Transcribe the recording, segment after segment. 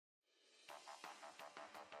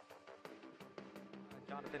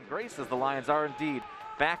Jonathan Grace, as the Lions are indeed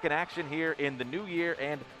back in action here in the new year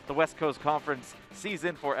and the West Coast Conference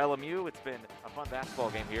season for LMU. It's been a fun basketball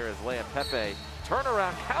game here as Leah Pepe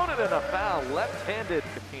turnaround counted in a foul, left-handed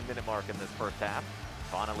 15-minute mark in this first half.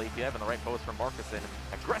 Fauna Lefiev in the right post from Markuson,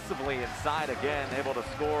 aggressively inside again, able to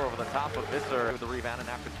score over the top of Visser with the rebound and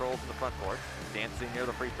now controls in the front court. Dancing near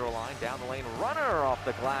the free throw line, down the lane, runner off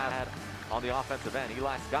the glass on the offensive end.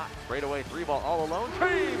 Eli Scott, straight away three ball all alone,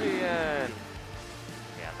 Travian!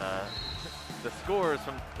 Yeah, the scores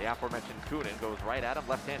from the aforementioned Coonan goes right at him,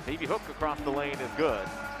 left hand baby hook across the lane is good.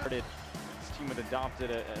 This team had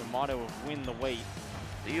adopted a motto of win the weight.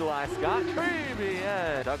 Eli Scott,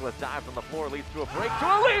 Travian! Douglas dives on the floor, leads to a break to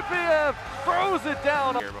Alipiev, throws it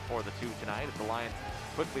down. Here before the two tonight as the Lions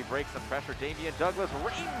quickly break some pressure. Damian Douglas,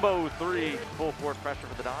 rainbow three. Full court pressure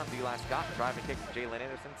for the Dons. Eli Scott, driving kick to Jalen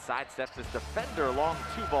Anderson, sidesteps his defender, long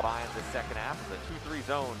two ball by in the second half. It's a 2-3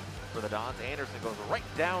 zone for the Dons. Anderson goes right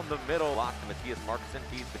down the middle. Locked to Matthias Markuson,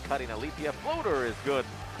 feeds the cutting Alipiev. Floater is good.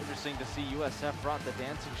 Interesting to see USF brought the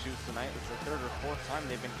dancing shoes tonight. It's the third or fourth time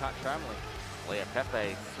they've been caught traveling. Leah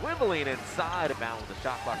Pepe swiveling inside, bound with the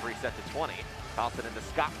shot clock reset to 20. Tosses it into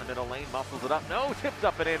Scott in the middle lane, muscles it up. No, tipped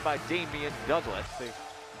up and in by Damian Douglas. They've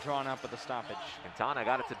drawn up at the stoppage. Quintana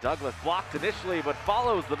got it to Douglas, blocked initially, but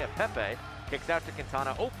follows the Pepe. Kicks out to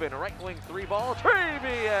Quintana, open, right wing three ball,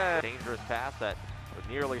 Travian! Dangerous pass that was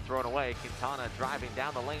nearly thrown away. Quintana driving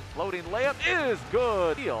down the lane, floating layup is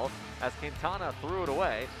good. As Quintana threw it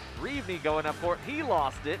away. Reevney going up for it, he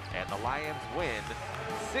lost it, and the Lions win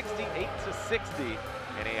 68-60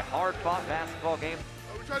 in a hard-fought basketball game.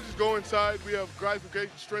 We try to just go inside. We have guys with great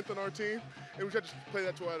strength on our team, and we try to just play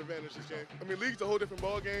that to our advantage this game. I mean, league's a whole different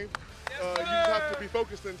ball game. You just have to be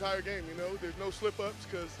focused the entire game, you know? There's no slip-ups,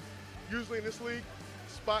 because usually in this league,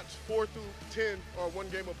 spots 4 through 10 are one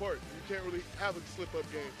game apart. You can't really have a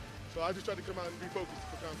slip-up game. So I just try to come out and be focused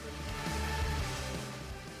for confidence.